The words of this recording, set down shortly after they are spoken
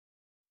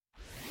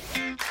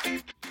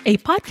a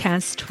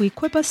podcast to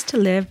equip us to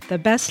live the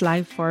best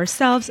life for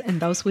ourselves and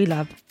those we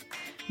love.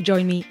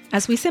 Join me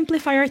as we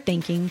simplify our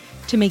thinking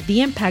to make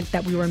the impact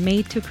that we were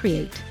made to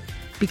create.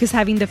 Because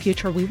having the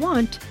future we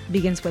want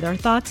begins with our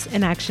thoughts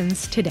and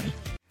actions today.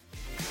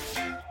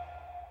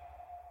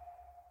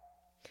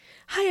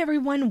 Hi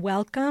everyone,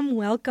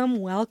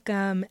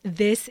 welcome.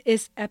 This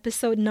is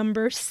episode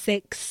number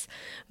 6.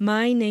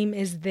 My name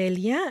is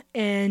Delia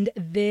and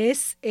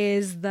this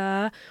is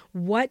the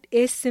What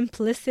is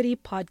Simplicity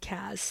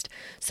podcast.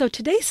 So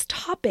today's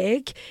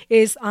topic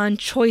is on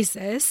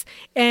choices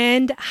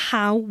and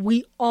how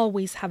we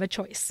always have a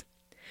choice.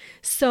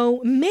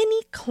 So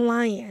many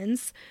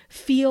clients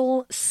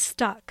feel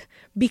stuck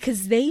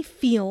because they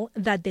feel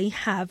that they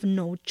have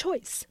no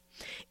choice.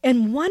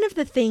 And one of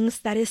the things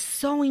that is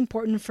so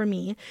important for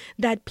me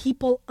that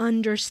people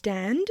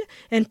understand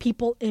and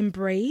people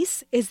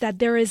embrace is that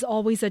there is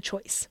always a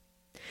choice.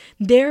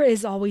 There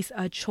is always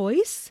a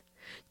choice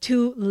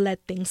to let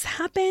things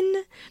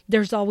happen.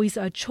 There's always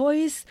a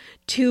choice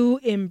to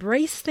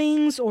embrace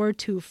things or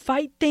to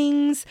fight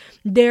things.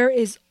 There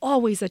is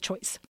always a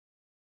choice.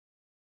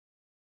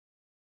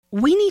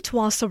 We need to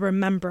also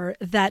remember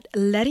that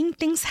letting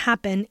things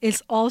happen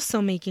is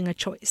also making a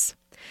choice.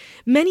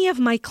 Many of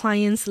my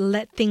clients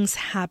let things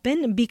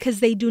happen because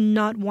they do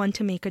not want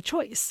to make a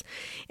choice.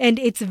 And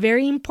it's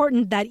very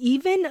important that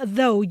even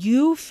though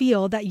you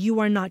feel that you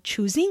are not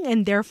choosing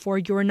and therefore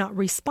you're not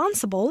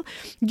responsible,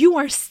 you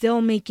are still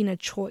making a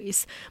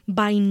choice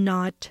by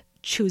not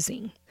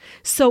choosing.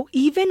 So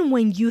even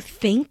when you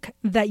think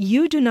that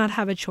you do not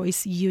have a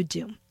choice, you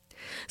do.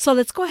 So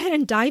let's go ahead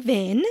and dive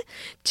in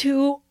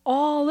to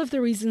all of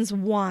the reasons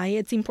why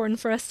it's important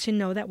for us to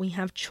know that we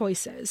have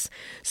choices.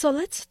 So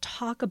let's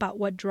talk about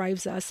what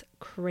drives us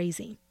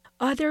crazy.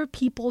 Other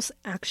people's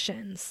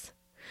actions.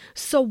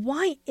 So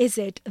why is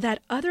it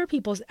that other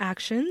people's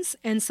actions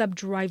ends up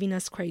driving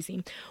us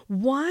crazy?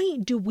 Why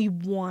do we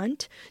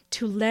want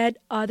to let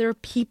other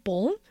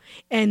people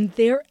and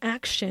their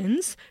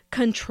actions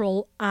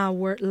control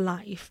our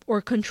life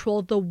or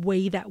control the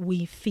way that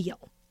we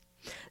feel?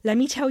 Let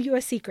me tell you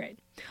a secret.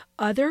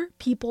 Other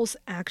people's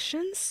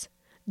actions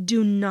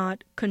do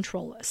not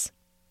control us.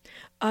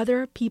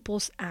 Other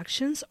people's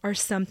actions are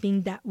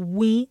something that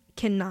we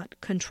cannot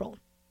control.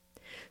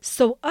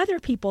 So other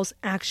people's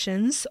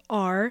actions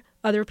are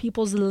other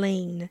people's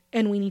lane,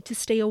 and we need to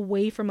stay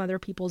away from other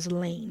people's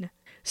lane.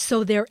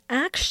 So their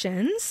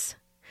actions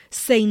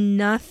say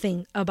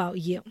nothing about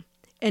you,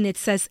 and it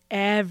says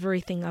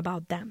everything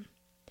about them.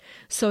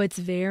 So it's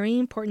very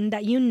important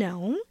that you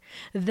know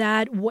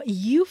that what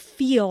you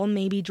feel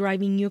may be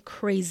driving you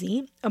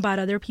crazy about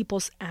other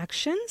people's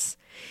actions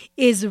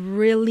is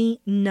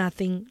really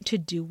nothing to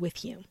do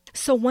with you.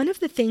 So one of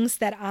the things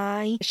that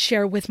I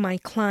share with my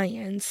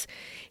clients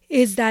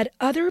is that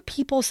other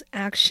people's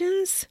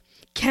actions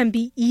can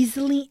be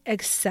easily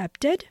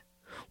accepted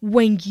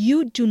when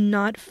you do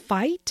not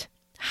fight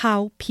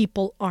how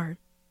people are.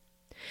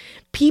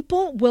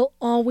 People will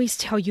always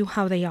tell you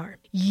how they are.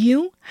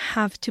 You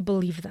have to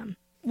believe them.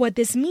 What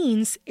this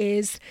means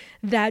is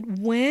that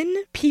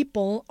when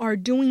people are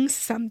doing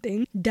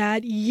something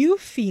that you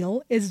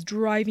feel is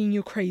driving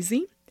you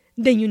crazy,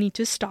 then you need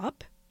to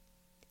stop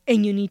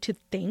and you need to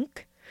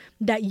think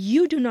that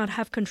you do not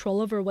have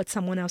control over what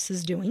someone else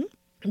is doing,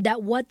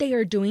 that what they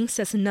are doing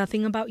says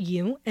nothing about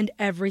you and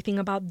everything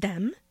about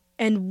them.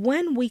 And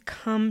when we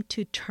come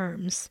to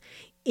terms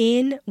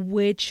in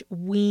which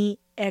we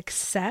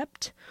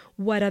accept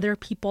what other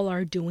people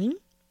are doing,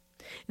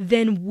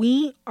 then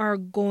we are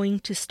going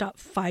to stop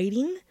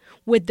fighting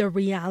with the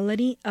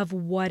reality of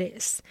what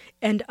is,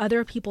 and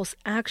other people's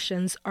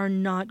actions are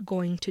not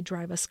going to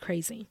drive us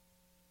crazy.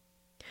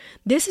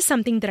 This is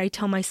something that I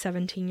tell my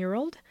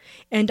 17-year-old,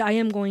 and I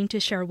am going to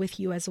share with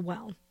you as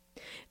well.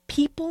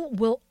 People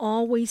will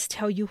always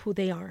tell you who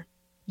they are.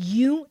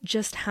 You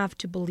just have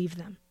to believe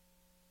them.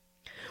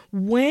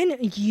 When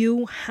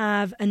you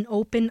have an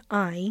open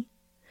eye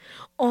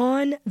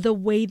on the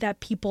way that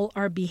people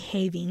are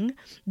behaving,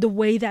 the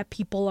way that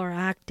people are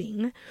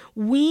acting,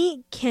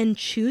 we can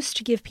choose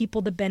to give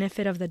people the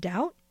benefit of the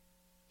doubt,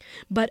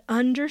 but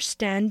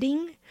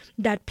understanding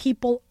that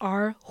people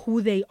are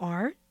who they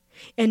are,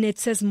 and it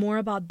says more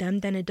about them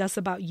than it does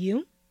about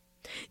you,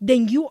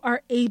 then you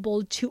are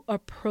able to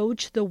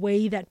approach the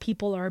way that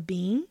people are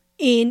being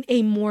in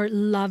a more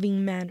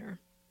loving manner.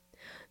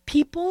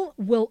 People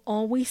will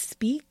always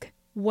speak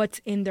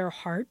what's in their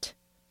heart,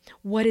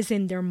 what is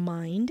in their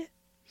mind.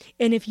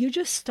 And if you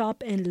just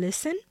stop and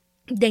listen,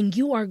 then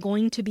you are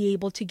going to be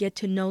able to get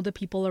to know the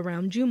people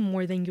around you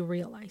more than you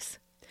realize.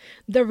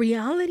 The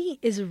reality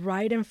is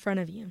right in front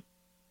of you.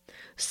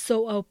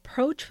 So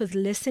approach with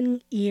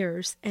listening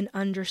ears and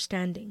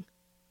understanding.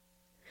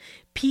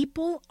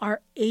 People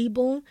are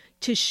able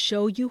to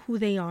show you who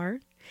they are,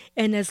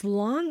 and as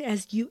long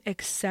as you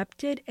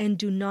accept it and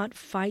do not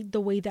fight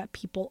the way that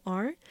people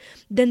are,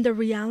 then the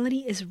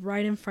reality is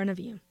right in front of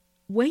you.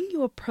 When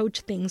you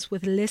approach things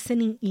with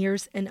listening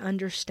ears and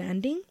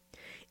understanding,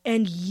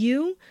 And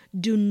you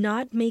do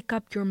not make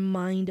up your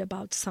mind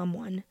about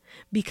someone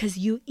because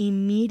you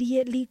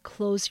immediately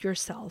close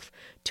yourself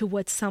to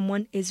what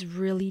someone is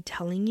really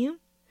telling you,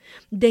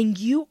 then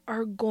you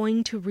are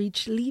going to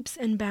reach leaps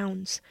and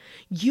bounds.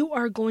 You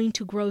are going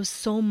to grow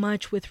so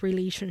much with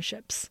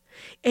relationships.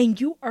 And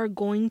you are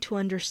going to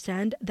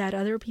understand that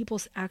other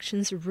people's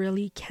actions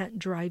really can't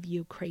drive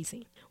you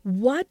crazy.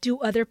 What do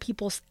other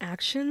people's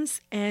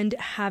actions and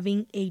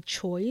having a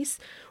choice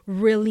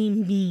really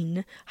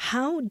mean?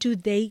 How do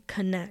they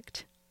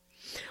connect?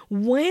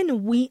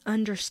 When we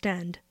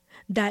understand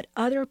that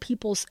other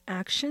people's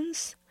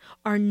actions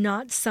are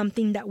not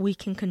something that we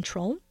can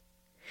control,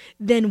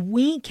 then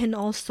we can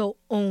also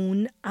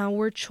own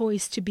our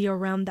choice to be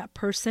around that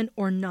person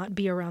or not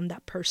be around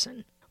that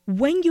person.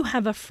 When you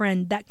have a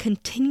friend that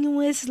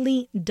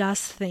continuously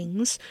does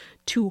things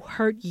to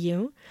hurt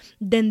you,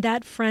 then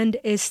that friend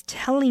is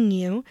telling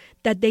you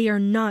that they are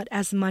not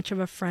as much of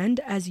a friend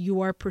as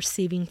you are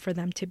perceiving for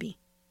them to be.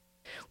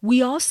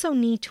 We also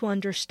need to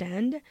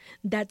understand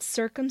that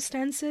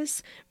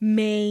circumstances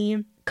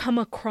may come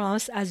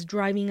across as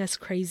driving us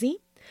crazy,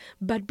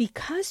 but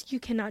because you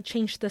cannot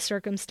change the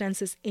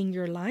circumstances in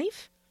your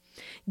life,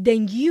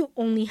 then you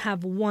only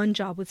have one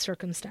job with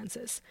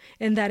circumstances,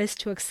 and that is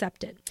to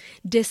accept it.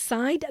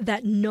 Decide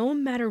that no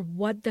matter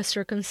what the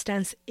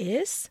circumstance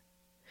is,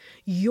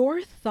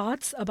 your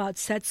thoughts about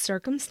said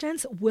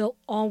circumstance will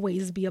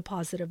always be a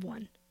positive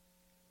one.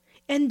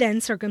 And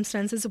then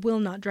circumstances will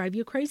not drive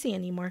you crazy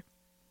anymore.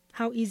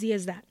 How easy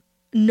is that?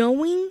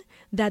 Knowing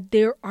that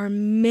there are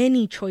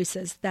many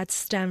choices that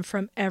stem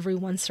from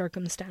everyone's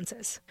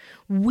circumstances.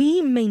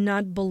 We may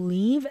not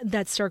believe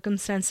that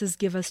circumstances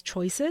give us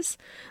choices,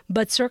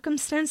 but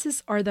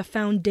circumstances are the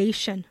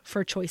foundation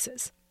for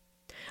choices.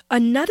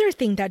 Another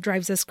thing that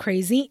drives us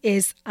crazy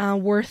is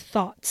our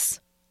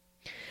thoughts.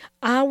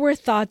 Our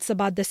thoughts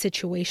about the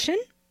situation,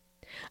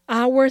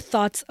 our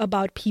thoughts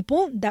about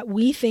people that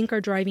we think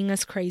are driving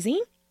us crazy.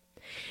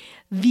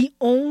 The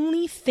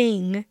only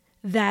thing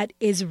that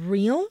is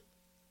real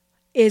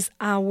is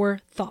our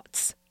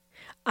thoughts.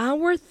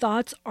 Our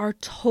thoughts are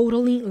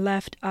totally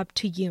left up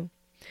to you.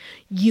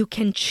 You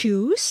can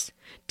choose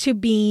to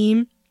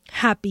be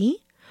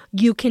happy.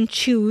 You can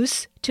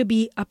choose to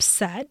be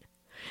upset.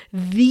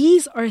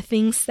 These are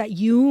things that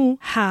you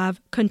have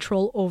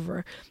control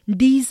over.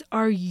 These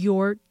are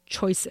your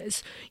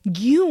choices.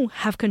 You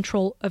have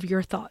control of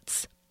your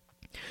thoughts.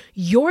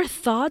 Your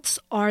thoughts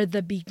are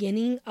the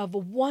beginning of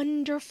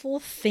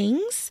wonderful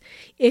things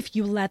if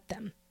you let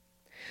them.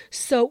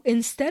 So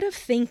instead of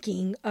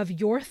thinking of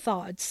your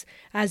thoughts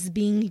as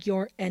being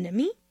your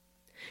enemy,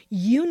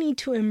 you need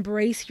to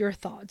embrace your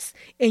thoughts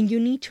and you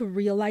need to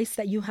realize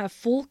that you have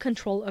full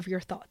control of your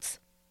thoughts.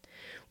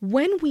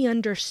 When we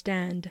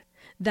understand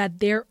that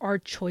there are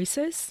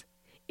choices,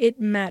 it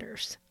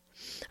matters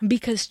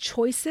because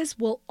choices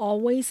will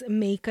always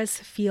make us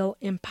feel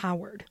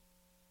empowered.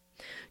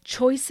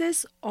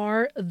 Choices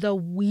are the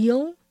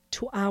wheel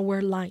to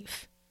our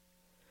life.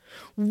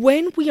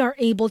 When we are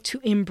able to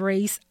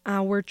embrace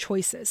our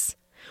choices,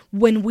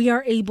 when we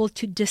are able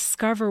to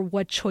discover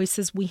what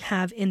choices we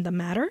have in the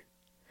matter,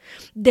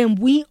 then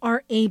we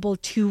are able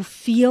to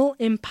feel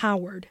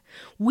empowered.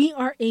 We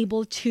are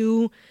able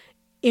to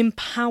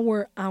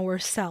empower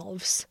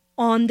ourselves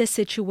on the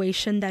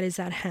situation that is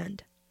at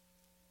hand.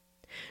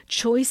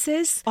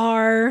 Choices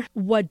are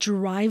what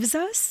drives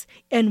us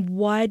and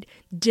what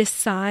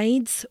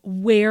decides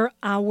where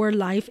our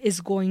life is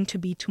going to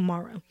be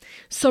tomorrow.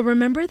 So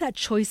remember that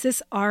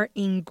choices are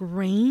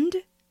ingrained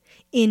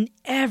in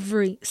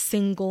every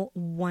single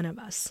one of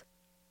us.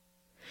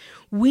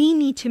 We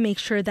need to make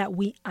sure that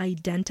we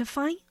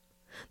identify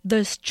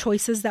those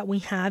choices that we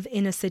have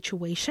in a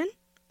situation.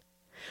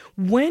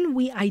 When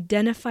we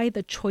identify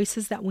the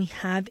choices that we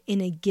have in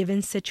a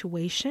given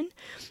situation,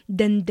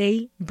 then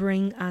they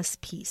bring us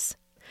peace.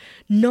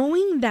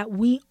 Knowing that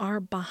we are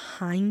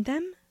behind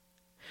them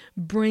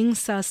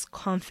brings us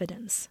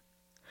confidence.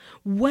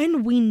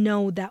 When we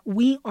know that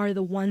we are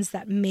the ones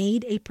that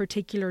made a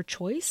particular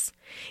choice,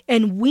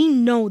 and we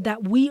know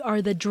that we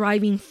are the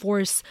driving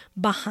force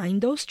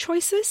behind those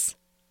choices,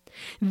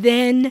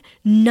 then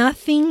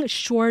nothing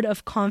short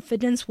of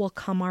confidence will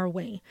come our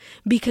way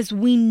because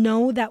we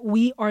know that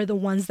we are the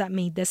ones that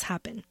made this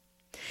happen.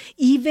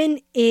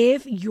 Even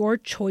if your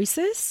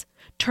choices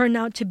turn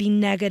out to be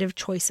negative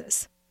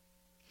choices.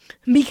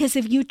 Because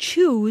if you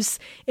choose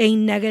a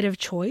negative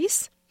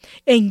choice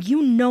and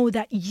you know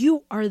that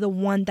you are the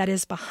one that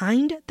is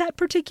behind that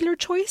particular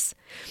choice,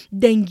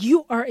 then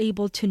you are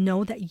able to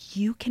know that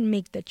you can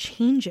make the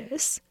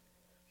changes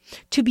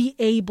to be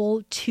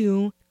able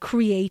to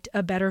create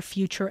a better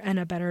future and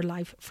a better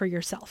life for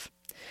yourself.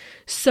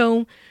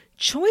 So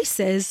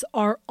choices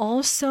are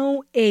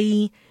also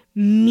a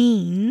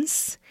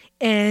means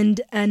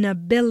and an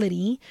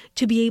ability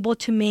to be able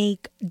to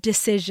make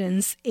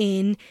decisions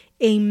in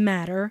a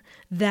matter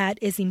that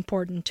is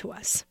important to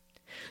us.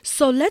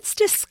 So let's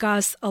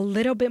discuss a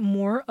little bit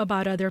more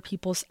about other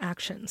people's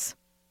actions.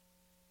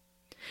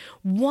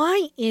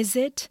 Why is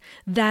it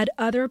that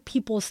other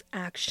people's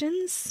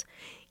actions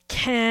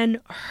can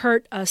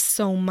hurt us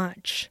so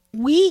much.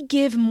 We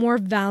give more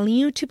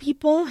value to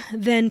people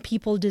than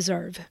people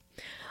deserve.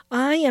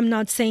 I am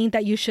not saying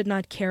that you should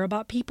not care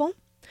about people.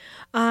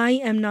 I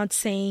am not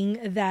saying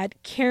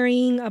that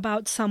caring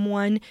about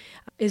someone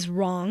is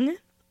wrong.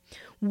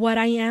 What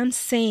I am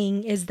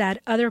saying is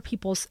that other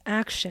people's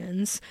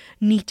actions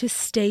need to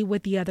stay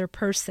with the other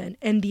person,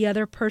 and the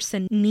other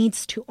person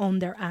needs to own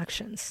their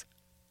actions.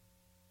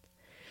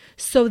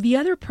 So the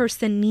other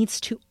person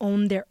needs to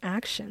own their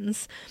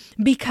actions,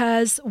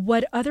 because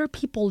what other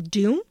people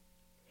do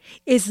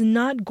is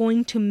not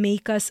going to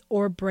make us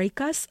or break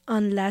us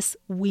unless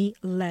we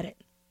let it.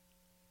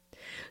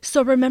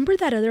 So remember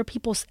that other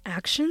people's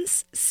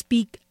actions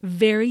speak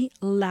very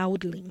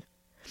loudly.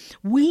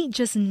 We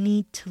just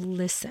need to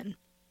listen.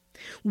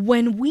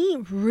 When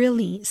we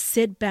really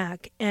sit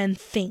back and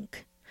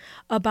think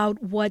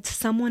about what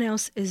someone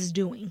else is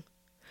doing,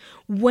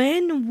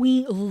 when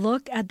we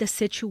look at the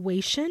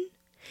situation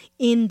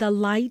in the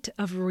light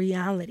of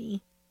reality,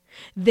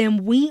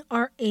 then we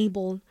are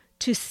able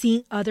to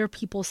see other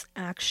people's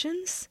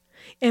actions,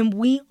 and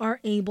we are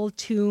able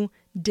to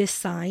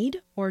decide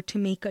or to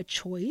make a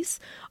choice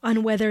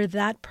on whether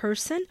that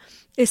person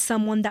is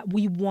someone that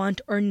we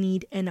want or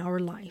need in our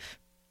life.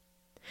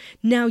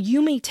 Now,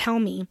 you may tell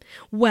me,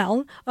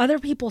 well, other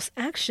people's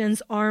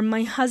actions are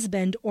my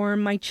husband or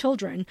my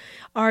children.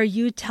 Are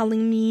you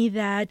telling me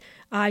that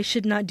I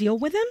should not deal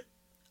with them?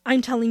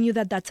 I'm telling you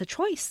that that's a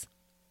choice.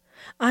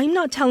 I'm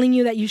not telling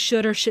you that you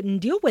should or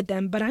shouldn't deal with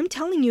them, but I'm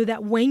telling you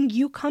that when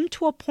you come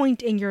to a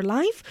point in your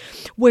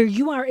life where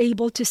you are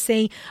able to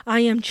say,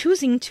 I am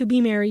choosing to be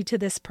married to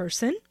this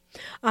person,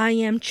 I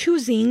am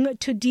choosing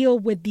to deal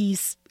with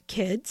these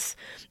kids,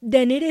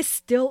 then it is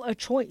still a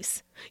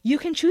choice. You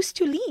can choose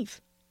to leave.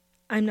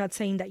 I'm not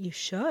saying that you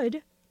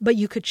should, but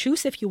you could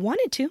choose if you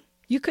wanted to.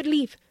 You could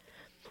leave.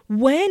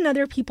 When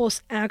other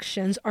people's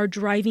actions are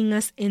driving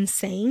us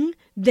insane,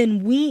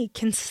 then we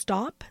can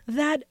stop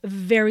that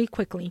very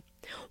quickly.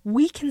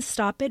 We can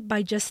stop it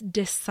by just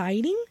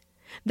deciding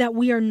that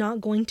we are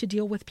not going to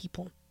deal with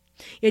people.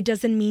 It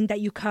doesn't mean that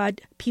you cut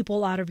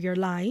people out of your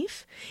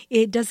life.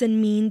 It doesn't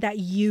mean that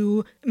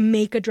you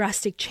make a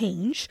drastic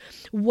change.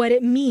 What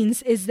it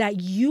means is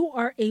that you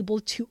are able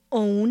to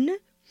own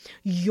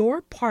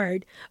your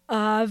part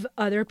of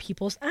other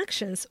people's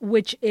actions,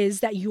 which is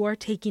that you are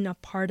taking a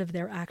part of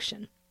their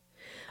action.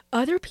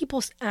 Other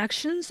people's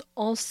actions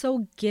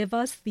also give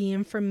us the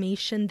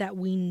information that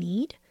we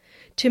need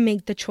to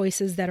make the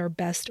choices that are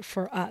best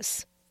for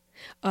us.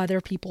 Other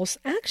people's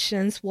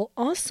actions will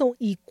also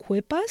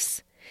equip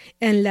us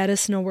and let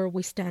us know where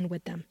we stand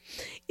with them.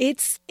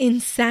 It's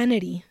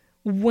insanity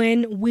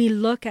when we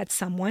look at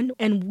someone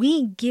and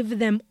we give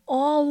them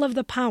all of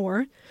the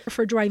power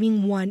for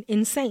driving one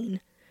insane.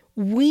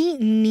 We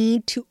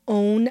need to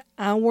own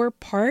our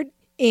part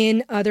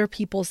in other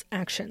people's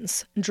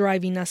actions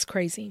driving us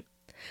crazy.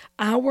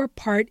 Our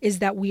part is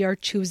that we are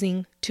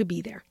choosing to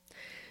be there.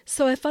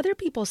 So if other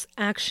people's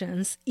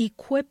actions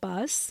equip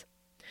us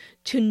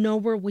to know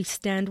where we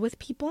stand with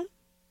people,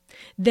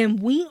 then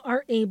we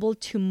are able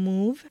to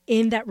move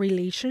in that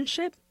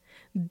relationship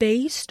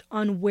based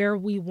on where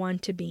we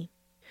want to be.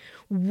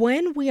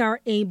 When we are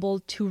able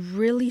to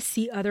really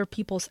see other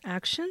people's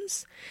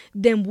actions,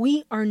 then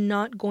we are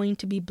not going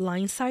to be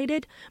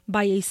blindsided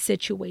by a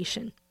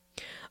situation.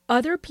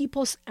 Other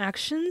people's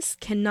actions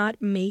cannot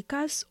make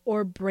us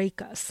or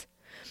break us,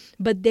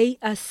 but they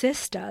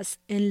assist us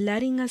in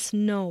letting us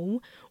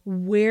know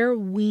where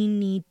we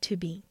need to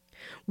be.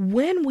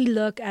 When we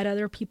look at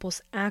other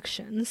people's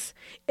actions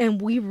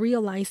and we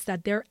realize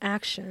that their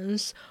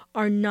actions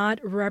are not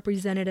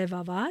representative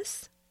of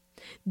us,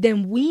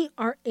 then we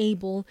are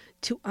able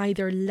to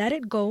either let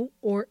it go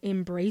or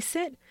embrace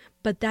it,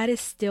 but that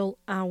is still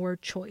our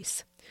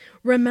choice.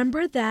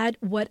 Remember that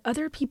what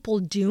other people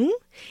do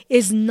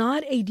is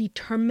not a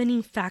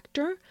determining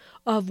factor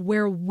of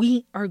where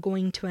we are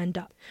going to end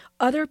up.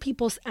 Other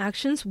people's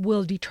actions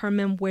will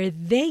determine where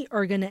they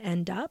are going to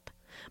end up,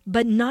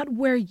 but not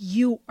where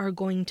you are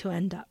going to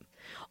end up.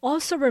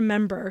 Also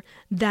remember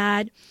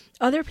that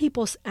other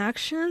people's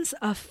actions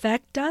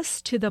affect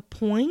us to the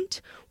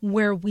point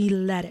where we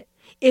let it.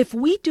 If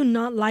we do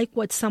not like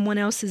what someone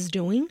else is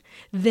doing,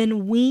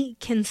 then we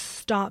can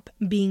stop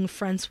being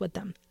friends with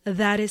them.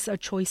 That is a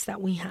choice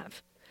that we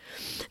have.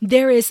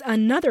 There is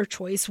another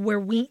choice where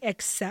we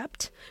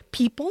accept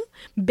people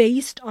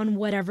based on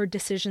whatever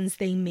decisions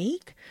they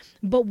make,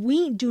 but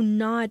we do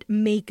not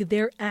make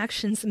their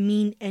actions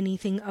mean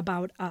anything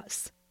about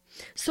us.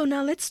 So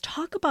now let's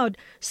talk about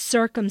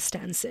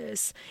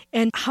circumstances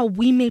and how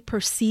we may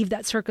perceive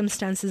that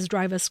circumstances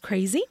drive us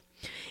crazy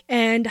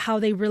and how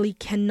they really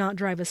cannot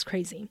drive us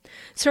crazy.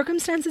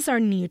 Circumstances are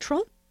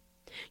neutral.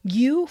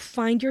 You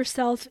find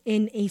yourself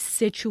in a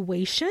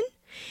situation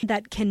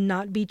that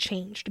cannot be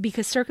changed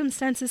because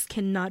circumstances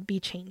cannot be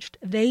changed.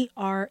 They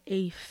are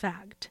a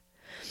fact.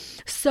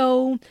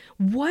 So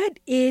what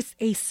is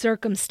a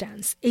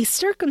circumstance? A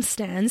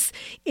circumstance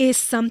is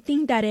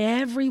something that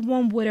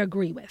everyone would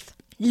agree with.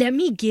 Let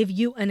me give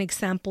you an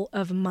example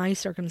of my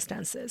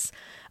circumstances.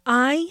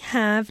 I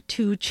have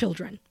 2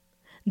 children.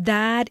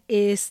 That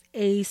is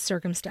a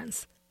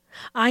circumstance.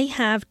 I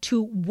have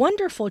two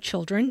wonderful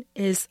children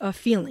is a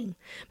feeling,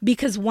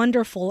 because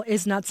wonderful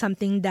is not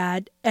something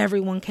that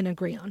everyone can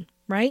agree on,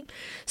 right?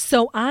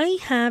 So I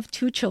have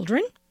two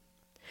children.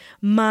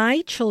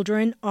 My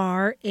children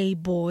are a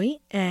boy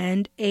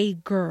and a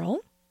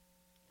girl.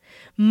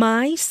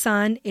 My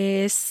son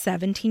is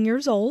 17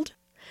 years old.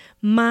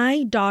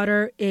 My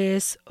daughter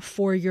is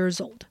 4 years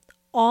old.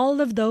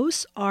 All of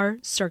those are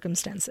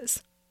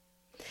circumstances.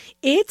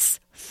 It's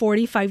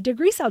 45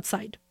 degrees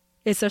outside.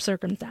 It's a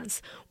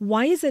circumstance.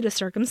 Why is it a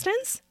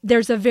circumstance?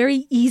 There's a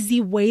very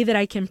easy way that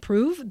I can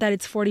prove that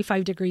it's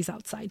 45 degrees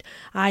outside.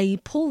 I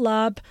pull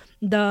up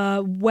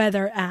the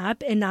weather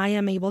app and I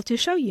am able to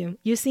show you.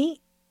 You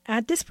see,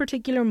 at this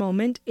particular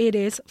moment, it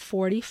is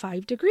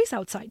 45 degrees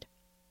outside.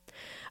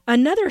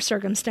 Another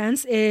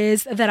circumstance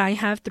is that I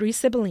have 3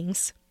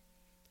 siblings.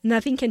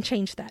 Nothing can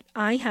change that.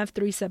 I have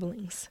 3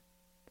 siblings.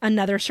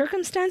 Another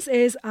circumstance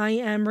is I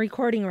am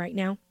recording right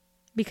now.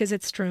 Because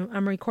it's true.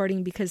 I'm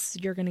recording because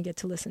you're going to get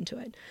to listen to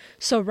it.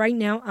 So right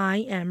now I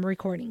am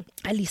recording.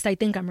 At least I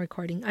think I'm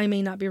recording. I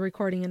may not be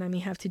recording and I may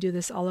have to do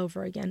this all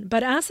over again.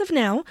 But as of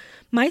now,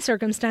 my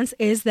circumstance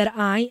is that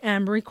I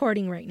am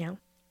recording right now.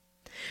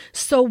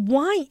 So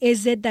why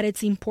is it that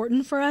it's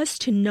important for us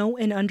to know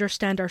and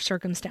understand our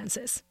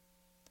circumstances?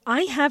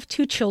 I have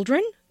 2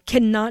 children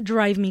cannot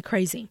drive me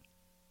crazy,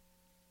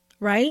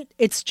 right?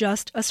 It's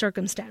just a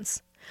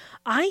circumstance.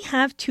 I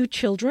have 2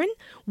 children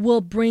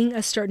will bring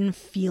a certain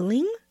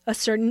feeling, a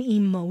certain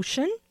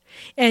emotion,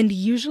 and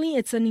usually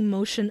it's an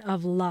emotion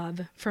of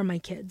love for my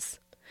kids.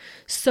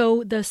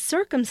 So the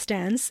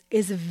circumstance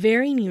is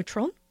very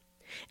neutral,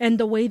 and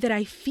the way that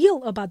I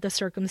feel about the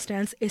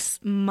circumstance is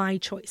my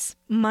choice.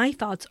 My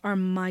thoughts are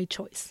my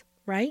choice,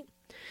 right?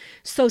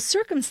 So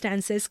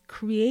circumstances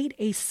create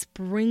a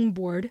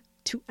springboard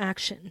to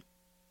action.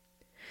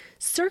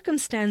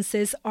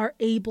 Circumstances are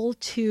able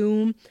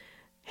to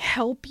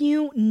help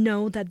you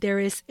know that there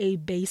is a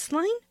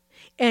baseline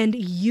and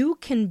you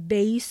can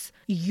base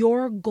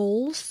your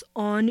goals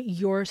on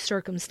your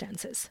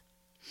circumstances.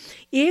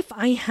 If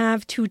I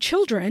have 2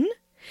 children,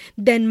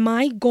 then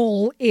my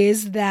goal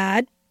is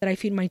that I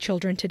feed my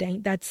children today.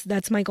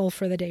 That's my goal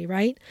for the day,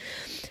 right?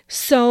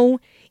 So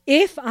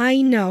if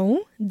I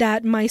know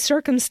that my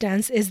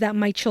circumstance is that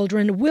my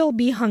children will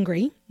be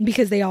hungry,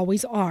 because they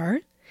always are,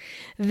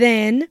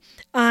 then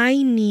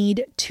I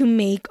need to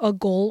make a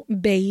goal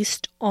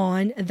based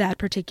on that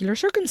particular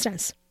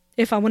circumstance.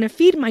 If I want to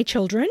feed my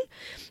children,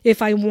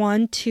 if I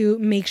want to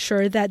make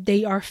sure that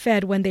they are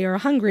fed when they are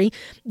hungry,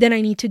 then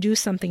I need to do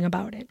something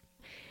about it.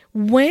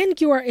 When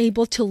you are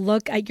able to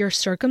look at your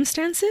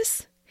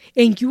circumstances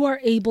and you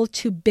are able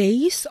to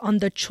base on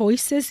the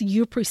choices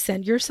you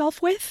present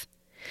yourself with,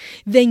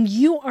 then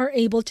you are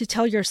able to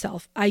tell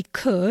yourself, I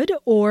could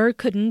or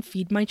couldn't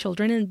feed my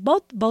children, and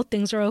both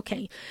things are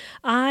okay.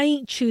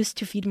 I choose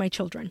to feed my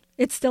children.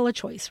 It's still a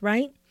choice,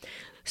 right?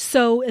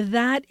 So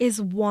that is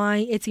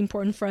why it's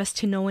important for us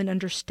to know and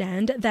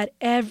understand that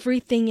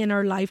everything in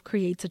our life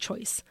creates a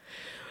choice.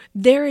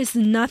 There is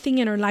nothing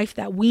in our life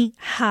that we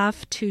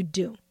have to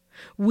do.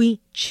 We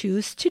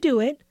choose to do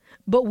it,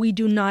 but we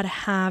do not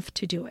have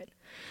to do it.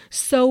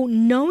 So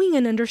knowing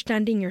and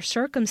understanding your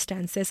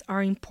circumstances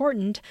are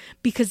important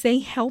because they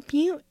help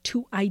you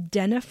to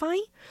identify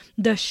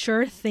the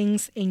sure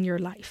things in your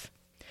life.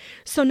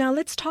 So now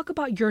let's talk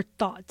about your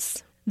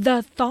thoughts.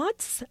 The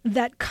thoughts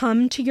that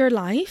come to your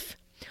life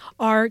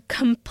are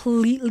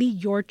completely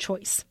your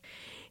choice.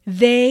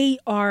 They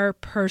are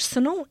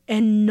personal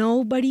and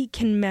nobody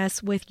can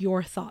mess with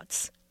your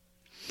thoughts.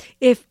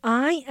 If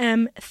I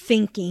am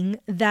thinking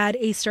that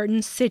a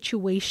certain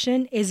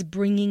situation is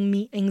bringing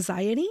me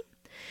anxiety,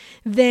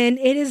 then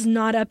it is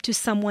not up to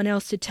someone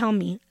else to tell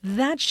me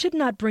that should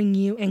not bring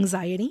you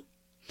anxiety,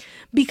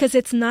 because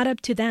it's not up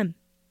to them.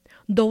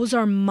 Those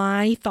are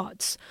my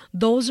thoughts.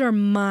 Those are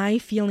my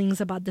feelings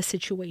about the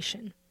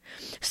situation.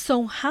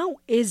 So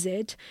how is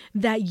it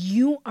that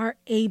you are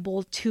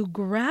able to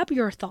grab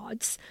your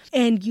thoughts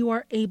and you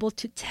are able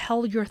to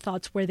tell your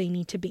thoughts where they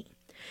need to be?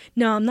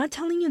 Now, I'm not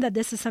telling you that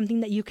this is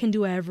something that you can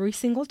do every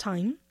single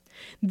time.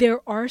 There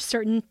are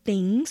certain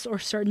things or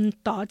certain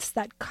thoughts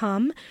that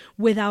come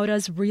without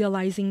us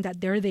realizing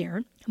that they're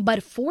there.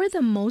 But for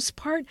the most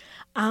part,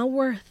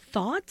 our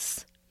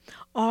thoughts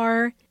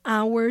are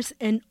ours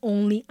and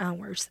only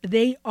ours.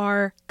 They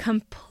are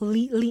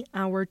completely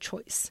our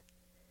choice.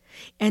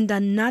 And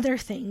another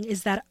thing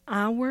is that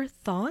our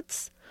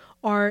thoughts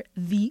are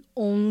the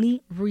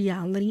only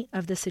reality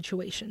of the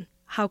situation.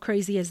 How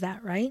crazy is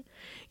that, right?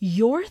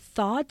 Your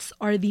thoughts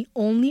are the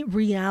only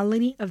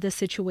reality of the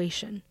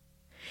situation.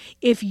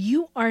 If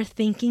you are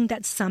thinking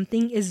that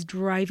something is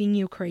driving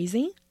you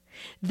crazy,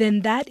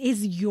 then that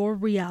is your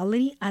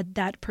reality at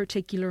that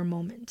particular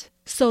moment.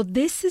 So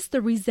this is the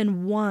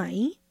reason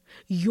why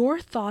your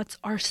thoughts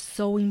are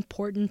so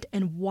important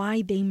and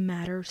why they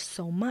matter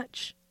so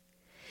much.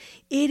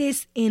 It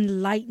is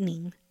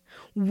enlightening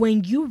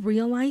when you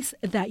realize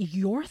that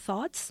your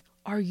thoughts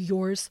are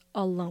yours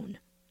alone.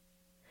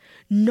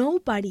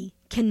 Nobody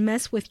can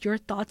mess with your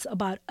thoughts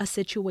about a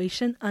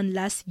situation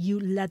unless you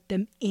let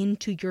them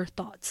into your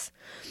thoughts.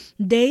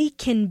 They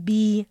can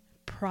be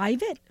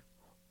private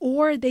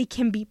or they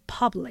can be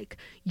public.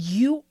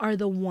 You are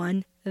the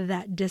one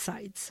that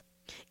decides.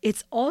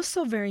 It's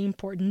also very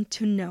important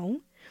to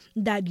know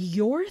that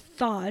your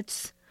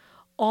thoughts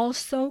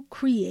also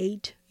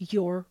create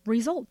your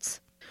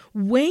results.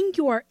 When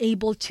you are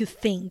able to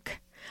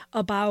think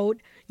about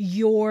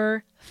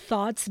your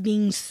thoughts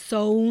being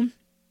so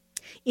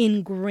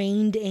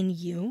ingrained in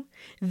you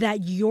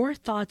that your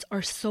thoughts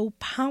are so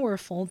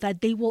powerful that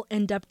they will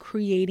end up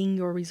creating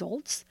your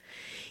results.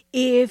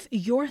 If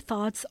your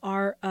thoughts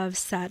are of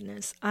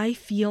sadness, I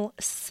feel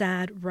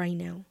sad right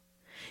now,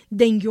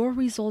 then your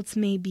results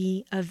may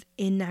be of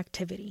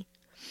inactivity.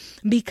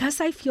 Because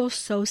I feel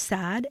so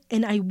sad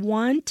and I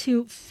want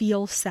to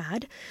feel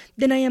sad,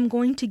 then I am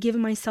going to give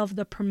myself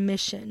the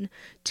permission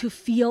to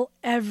feel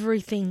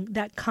everything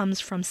that comes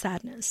from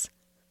sadness.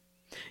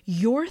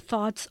 Your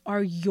thoughts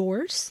are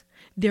yours.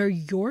 They're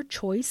your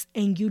choice,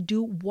 and you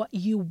do what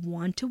you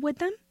want to with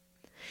them.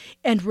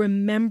 And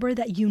remember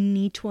that you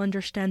need to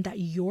understand that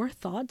your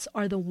thoughts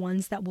are the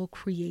ones that will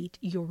create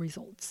your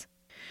results.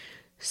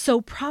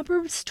 So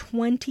Proverbs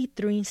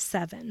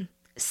 23:7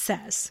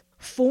 says,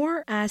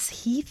 "For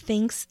as he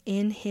thinks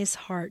in his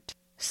heart,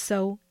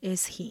 so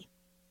is he."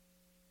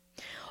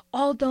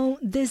 Although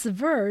this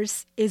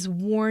verse is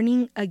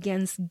warning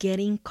against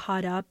getting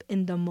caught up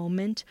in the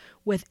moment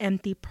with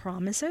empty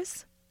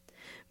promises,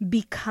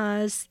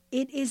 because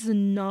it is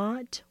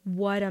not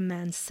what a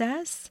man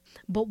says,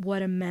 but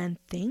what a man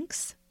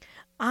thinks,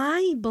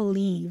 I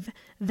believe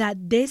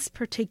that this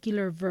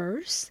particular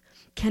verse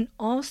can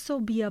also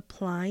be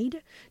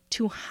applied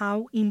to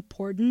how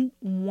important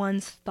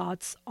one's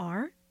thoughts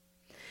are,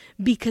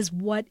 because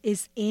what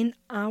is in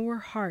our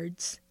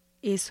hearts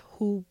is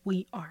who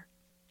we are.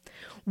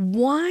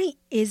 Why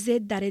is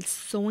it that it's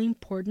so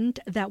important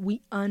that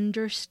we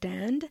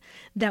understand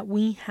that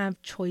we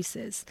have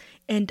choices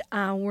and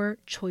our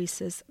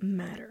choices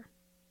matter?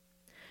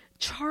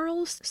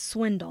 Charles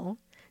Swindoll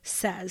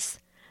says,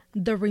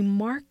 "The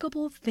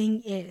remarkable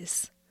thing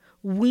is,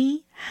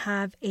 we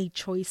have a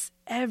choice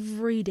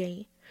every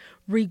day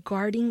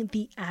regarding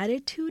the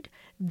attitude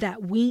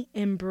that we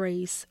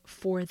embrace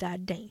for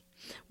that day."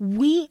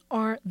 We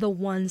are the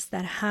ones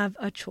that have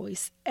a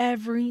choice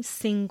every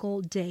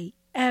single day,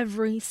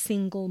 every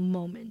single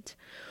moment.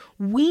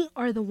 We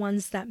are the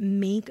ones that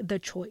make the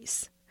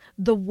choice.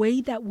 The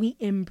way that we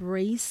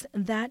embrace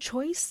that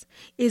choice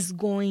is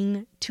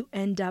going to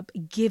end up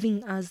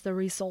giving us the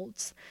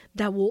results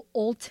that will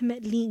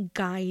ultimately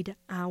guide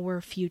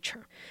our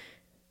future.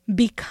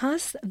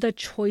 Because the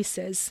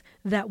choices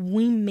that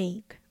we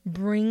make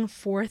bring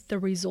forth the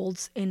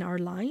results in our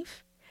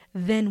life,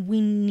 then we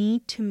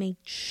need to make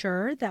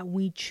sure that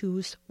we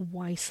choose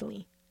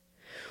wisely.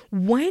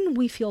 When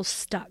we feel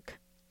stuck,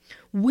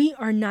 we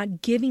are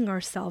not giving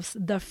ourselves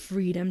the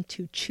freedom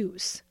to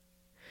choose.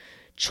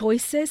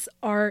 Choices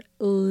are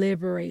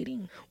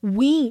liberating.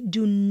 We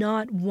do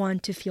not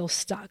want to feel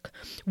stuck.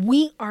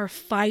 We are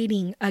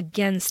fighting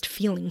against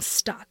feeling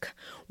stuck.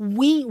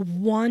 We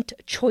want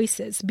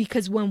choices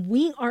because when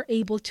we are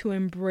able to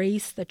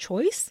embrace the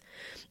choice,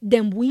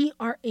 then we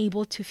are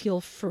able to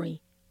feel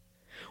free.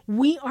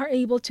 We are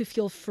able to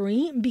feel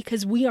free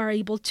because we are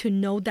able to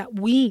know that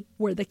we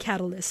were the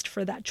catalyst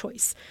for that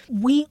choice.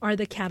 We are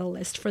the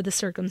catalyst for the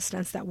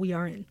circumstance that we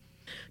are in.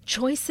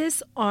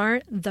 Choices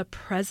are the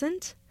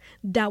present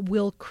that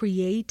will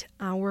create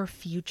our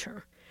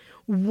future.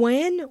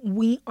 When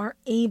we are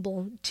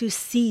able to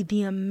see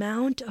the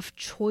amount of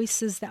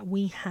choices that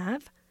we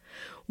have,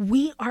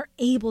 we are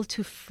able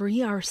to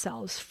free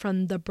ourselves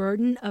from the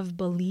burden of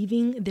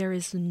believing there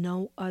is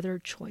no other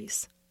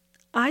choice.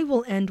 I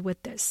will end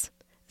with this.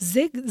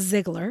 Zig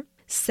Ziglar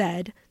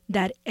said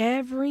that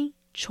every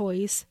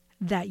choice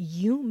that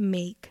you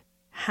make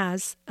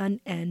has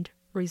an end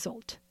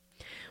result.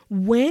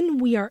 When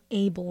we are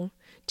able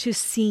to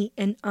see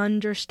and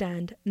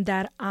understand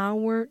that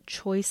our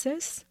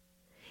choices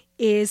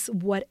is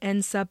what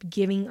ends up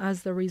giving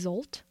us the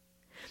result,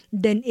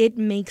 then it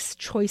makes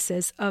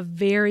choices a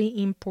very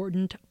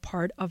important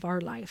part of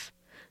our life.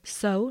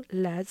 So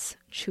let's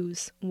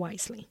choose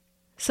wisely.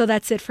 So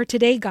that's it for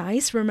today,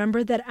 guys.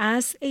 Remember that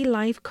as a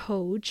life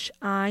coach,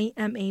 I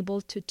am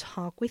able to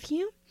talk with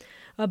you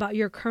about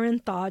your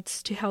current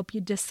thoughts to help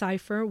you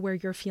decipher where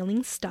you're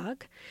feeling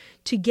stuck,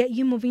 to get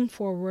you moving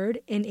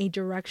forward in a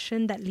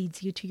direction that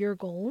leads you to your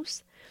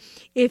goals.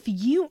 If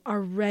you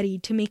are ready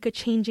to make a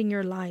change in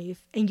your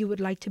life and you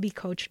would like to be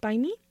coached by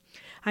me,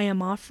 I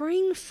am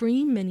offering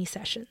free mini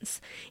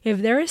sessions.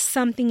 If there is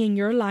something in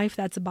your life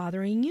that's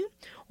bothering you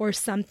or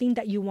something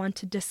that you want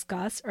to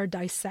discuss or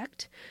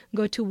dissect,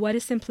 go to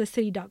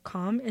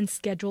whatissimplicity.com and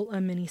schedule a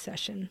mini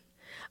session.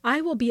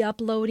 I will be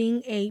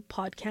uploading a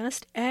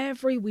podcast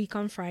every week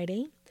on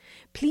Friday.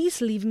 Please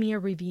leave me a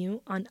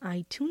review on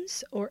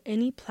iTunes or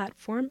any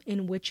platform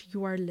in which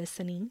you are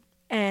listening.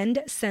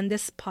 And send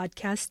this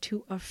podcast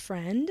to a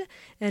friend,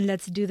 and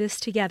let's do this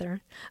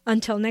together.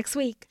 Until next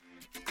week.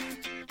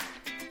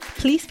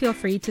 Please feel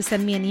free to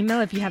send me an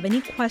email if you have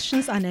any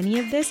questions on any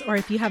of this, or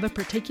if you have a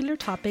particular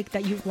topic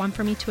that you want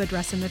for me to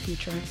address in the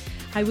future.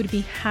 I would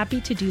be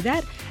happy to do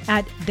that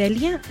at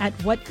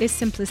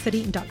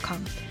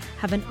delia@whatisimplicity.com.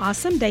 Have an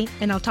awesome day,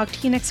 and I'll talk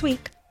to you next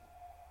week.